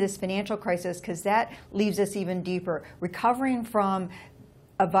into this financial crisis, because that leaves us even deeper. Recovering from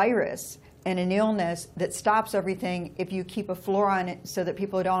a virus and an illness that stops everything, if you keep a floor on it so that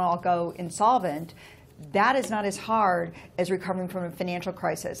people don't all go insolvent, that is not as hard as recovering from a financial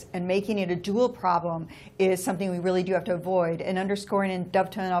crisis. And making it a dual problem is something we really do have to avoid. And underscoring and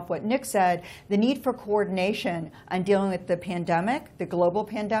dovetailing off what Nick said, the need for coordination on dealing with the pandemic, the global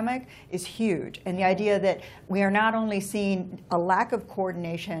pandemic, is huge. And the idea that we are not only seeing a lack of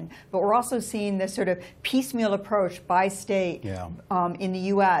coordination, but we're also seeing this sort of piecemeal approach by state in the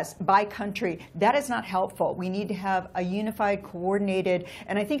U.S., by country, that is not helpful. We need to have a unified, coordinated,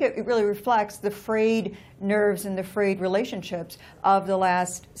 and I think it really reflects the frayed nerves and the frayed relationships of the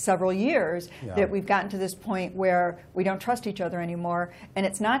last several years that we've gotten to this point where we don't trust each other anymore. And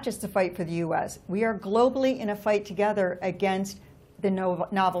it's not just a fight for the U.S. We are globally in a fight together against the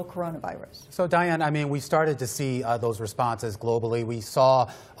novel coronavirus. So, Diane, we started to see those responses globally. We saw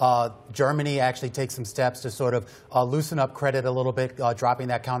Germany actually take some steps to sort of loosen up credit a little bit, dropping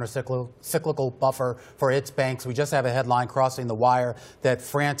that counter-cyclical buffer for its banks. We just have a headline crossing the wire that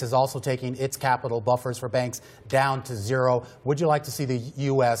France is also taking its capital buffers for banks down to zero. Would you like to see the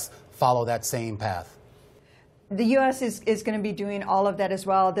U.S. follow that same path? The U.S. is going to be doing all of that as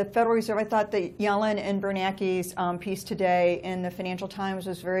well. The Federal Reserve, I thought the Yellen and Bernanke's piece today in the Financial Times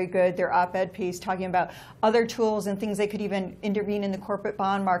was very good. Their op-ed piece talking about other tools and things they could even intervene in the corporate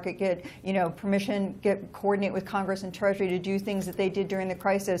bond market, get permission, coordinate with Congress and Treasury to do things that they did during the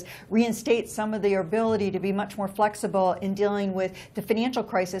crisis, reinstate some of their ability to be much more flexible in dealing with the financial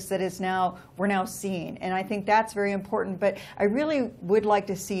crisis that we're now seeing. And I think that's very important. But I really would like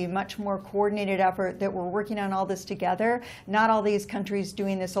to see much more coordinated effort that we're working on all this together, not all these countries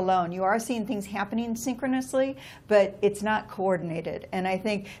doing this alone. You are seeing things happening synchronously, but it's not coordinated. And I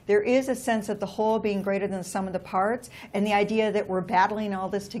think there is a sense of the whole being greater than the sum of the parts, and the idea that we're battling all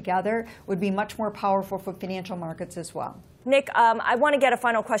this together would be much more powerful for financial markets as well. Nick, I want to get a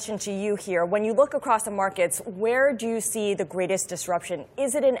final question to you here. When you look across the markets, where do you see the greatest disruption?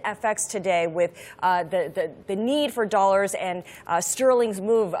 Is it in FX today with the need for dollars and sterling's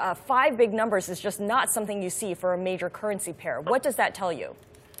move? 5 big numbers is just not something you see for a major currency pair. What does that tell you?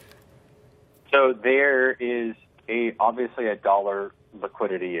 So there is obviously a dollar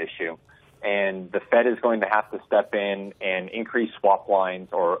liquidity issue. And the Fed is going to have to step in and increase swap lines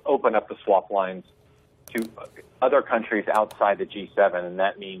or open up the swap lines to other countries outside the G7, and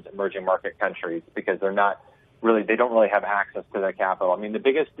that means emerging market countries, because they don't really have access to that capital. The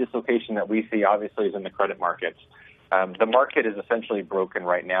biggest dislocation that we see, obviously, is in the credit markets. The market is essentially broken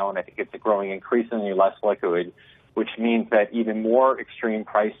right now, and I think it's growing increasingly less liquid, which means that even more extreme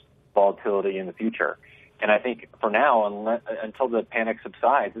price volatility in the future. And I think for now, until the panic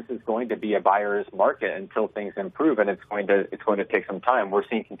subsides, this is going to be a buyer's market until things improve, and it's going to take some time. We're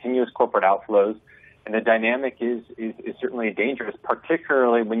seeing continuous corporate outflows. And the dynamic is certainly dangerous,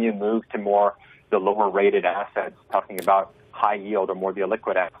 particularly when you move to more the lower rated assets, talking about high yield or more the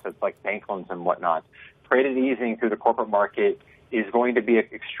illiquid assets like bank loans and whatnot. Credit easing through the corporate market is going to be an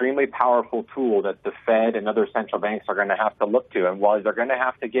extremely powerful tool that the Fed and other central banks are going to have to look to. And while they're going to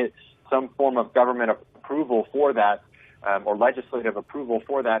have to get some form of government approval for that, or legislative approval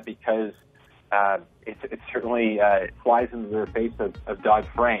for that, because it certainly flies into the face of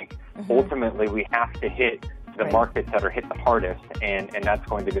Dodd-Frank. Mm-hmm. Ultimately, we have to hit the markets that are hit the hardest, and that's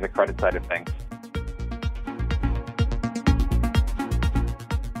going to be the credit side of things.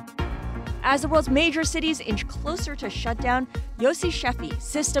 As the world's major cities inch closer to shutdown, Yossi Sheffi,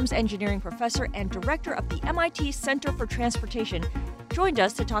 systems engineering professor and director of the MIT Center for Transportation, joined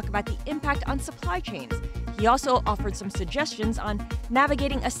us to talk about the impact on supply chains. He also offered some suggestions on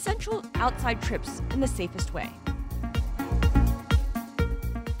navigating essential outside trips in the safest way.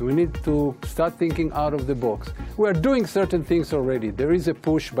 We need to start thinking out of the box. We are doing certain things already. There is a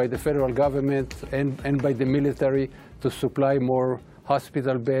push by the federal government and by the military to supply more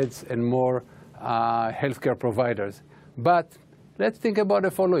hospital beds and more healthcare providers. But let's think about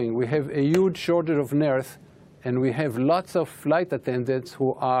the following. We have a huge shortage of nurses, and we have lots of flight attendants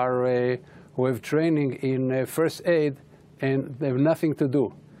who have training in first aid, and they have nothing to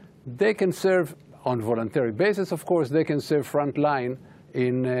do. They can serve on voluntary basis, of course. They can serve front line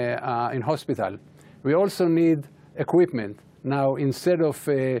in hospital. We also need equipment. Now, instead of,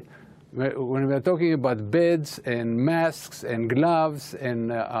 when we're talking about beds and masks and gloves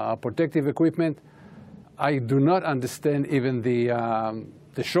and protective equipment, I do not understand even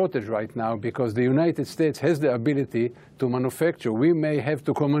the shortage right now, because the United States has the ability to manufacture. We may have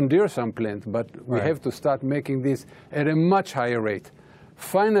to commandeer some plant, but we have to start making this at a much higher rate.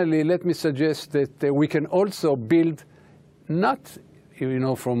 Finally, let me suggest that we can also build, not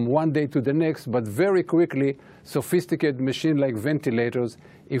from one day to the next, but very quickly, sophisticated machines like ventilators,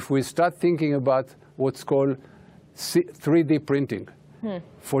 if we start thinking about what's called 3D printing.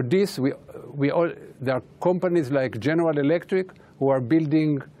 For this, there are companies like General Electric who are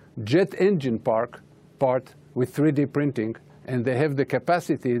building jet engine part with 3D printing, and they have the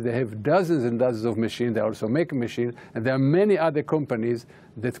capacity. They have dozens and dozens of machines. They also make machines, and there are many other companies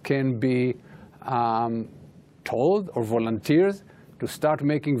that can be told or volunteers to start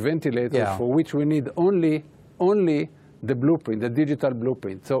making ventilators, for which we need only the blueprint, the digital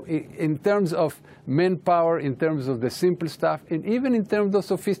blueprint. So in terms of manpower, in terms of the simple stuff, and even in terms of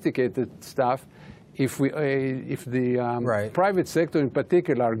sophisticated stuff, if the private sector in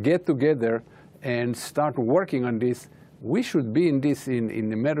particular get together and start working on this, we should be in this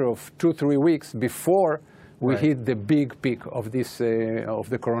in a matter of 2-3 weeks before we hit the big peak of this of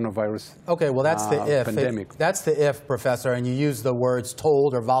the coronavirus. Okay, well, that's the if. Pandemic. That's the if, Professor, and you use the words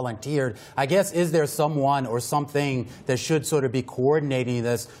told or volunteered. I guess, is there someone or something that should sort of be coordinating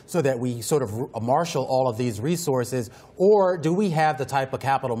this so that we sort of marshal all of these resources, or do we have the type of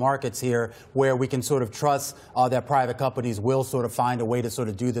capital markets here where we can sort of trust that private companies will sort of find a way to sort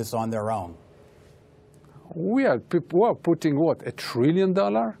of do this on their own? We are putting what, $1 trillion?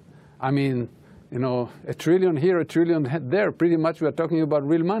 I mean, $1 trillion here, $1 trillion there. Pretty much we are talking about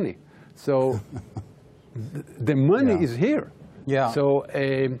real money. So the money is here. Yeah. So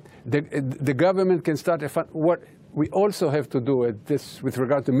the government can start a fund. What we also have to do this with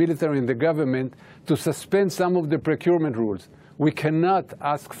regard to military and the government, to suspend some of the procurement rules. We cannot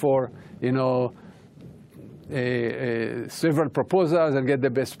ask for, several proposals and get the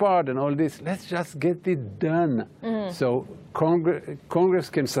best part and all this. Let's just get it done. So Congress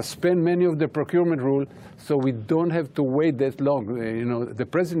can suspend many of the procurement rules, so we don't have to wait that long. The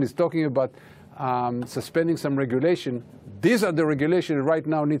president is talking about suspending some regulation. These are the regulations that right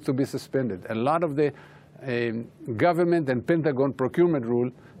now need to be suspended. A lot of the government and Pentagon procurement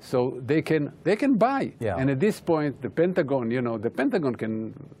rule, so they can buy. Yeah. And at this point, the Pentagon,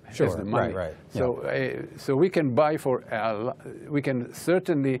 has the money. Right. So we can buy we can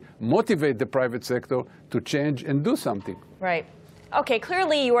certainly motivate the private sector to change and do something. Right. Okay,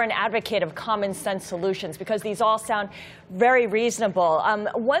 clearly you are an advocate of common sense solutions because these all sound very reasonable.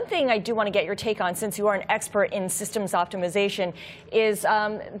 One thing I do want to get your take on, since you are an expert in systems optimization, is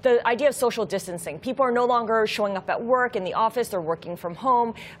the idea of social distancing. People are no longer showing up at work, in the office, they're working from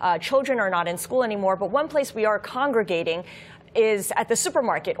home. Children are not in school anymore, but one place we are congregating is at the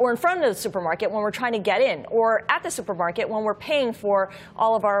supermarket, or in front of the supermarket when we're trying to get in, or at the supermarket when we're paying for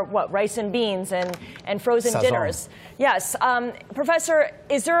all of our rice and beans and frozen dinners. Yes, Professor,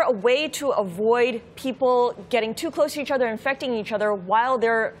 is there a way to avoid people getting too close to each other, infecting each other while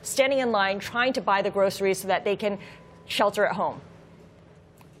they're standing in line trying to buy the groceries so that they can shelter at home?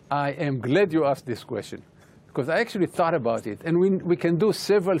 I am glad you asked this question, because I actually thought about it, and we can do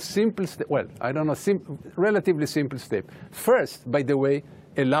several simple steps. Well, I don't know, relatively simple steps. First, by the way,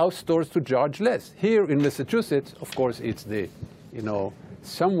 allow stores to charge less. Here in Massachusetts, of course, it's the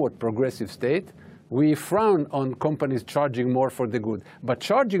somewhat progressive state. We frown on companies charging more for the good, but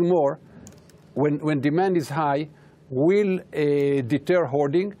charging more when demand is high will deter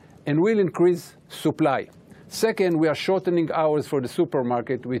hoarding and will increase supply. Second, we are shortening hours for the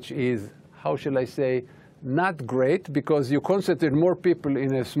supermarket, which is, how shall I say, not great, because you concentrate more people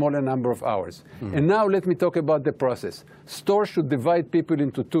in a smaller number of hours. And now let me talk about the process. Stores should divide people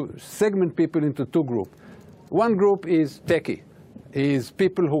into segment people into two groups. One group is techie, is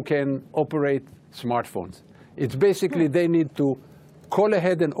people who can operate smartphones. It's basically they need to call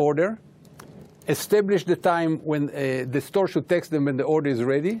ahead and order, establish the time when the store should text them when the order is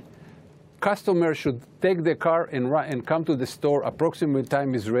ready, customers should take their car and come to the store approximately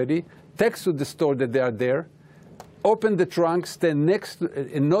time is ready, text to the store that they are there, open the trunk, stand next to,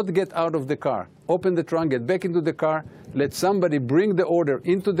 and not get out of the car. Open the trunk, get back into the car, let somebody bring the order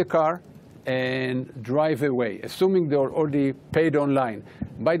into the car, and drive away, assuming they're already paid online.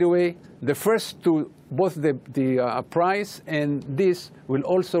 By the way, the first two, both the price and this will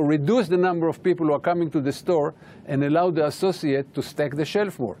also reduce the number of people who are coming to the store and allow the associate to stack the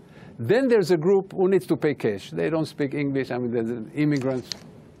shelf more. Then there's a group who needs to pay cash. They don't speak English. I mean, there's immigrants,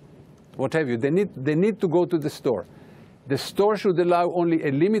 what have you. They need to go to the store. The store should allow only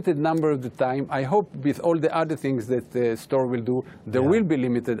a limited number of the time. I hope with all the other things that the store will do, there will be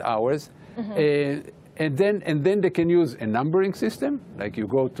limited hours. Mm-hmm. And then they can use a numbering system, like you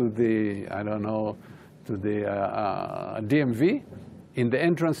go to the, I don't know, to the DMV, in the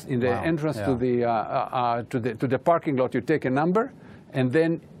entrance to the parking lot, you take a number, and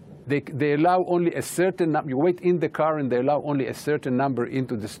then they allow only a certain number. You wait in the car, and they allow only a certain number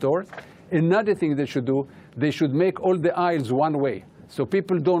into the store. Another thing they should do, they should make all the aisles one way, so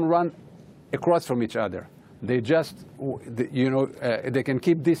people don't run across from each other. They just, they can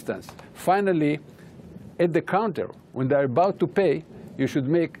keep distance. Finally, at the counter, when they're about to pay, you should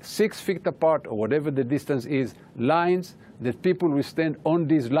make 6 feet apart, or whatever the distance is, lines that people will stand on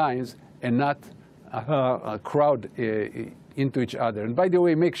these lines and not crowd into each other. And by the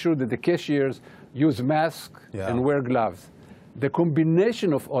way, make sure that the cashiers use masks and wear gloves. The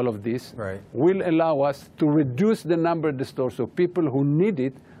combination of all of this will allow us to reduce the number at the store, so people who need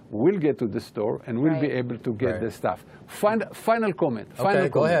it will get to the store and will be able to get the stuff. Final comment.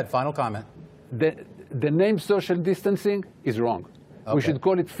 Go ahead. Final comment. The name social distancing is wrong. Okay. We should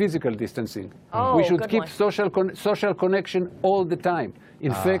call it physical distancing. Oh, we should keep social connection all the time.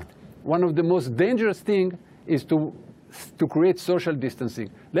 In fact, one of the most dangerous things is to create social distancing.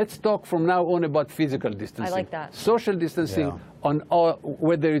 Let's talk from now on about physical distancing. I like that. Social distancing on all,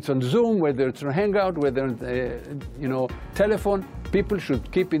 whether it's on Zoom, whether it's on Hangout, whether it's, telephone. People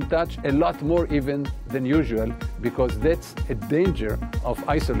should keep in touch a lot more even than usual, because that's a danger of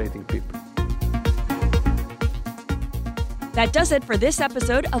isolating people. That does it for this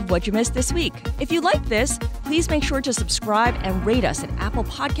episode of What You Missed This Week. If you like this, please make sure to subscribe and rate us at Apple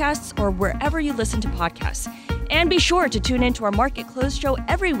Podcasts or wherever you listen to podcasts. And be sure to tune in to our Market Close show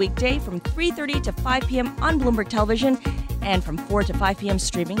every weekday from 3:30 to 5 p.m. on Bloomberg Television and from 4 to 5 p.m.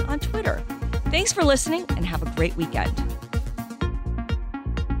 streaming on Twitter. Thanks for listening and have a great weekend.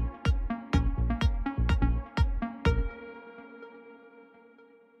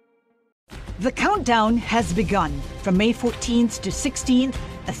 The countdown has begun. From May 14th to 16th,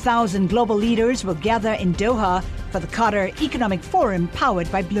 1,000 global leaders will gather in Doha for the Qatar Economic Forum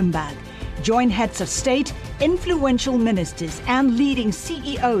powered by Bloomberg. Join heads of state, influential ministers, and leading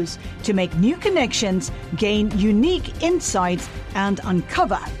CEOs to make new connections, gain unique insights, and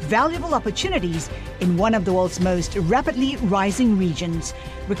uncover valuable opportunities in one of the world's most rapidly rising regions.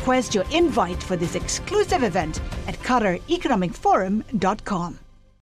 Request your invite for this exclusive event at QatarEconomicForum.com.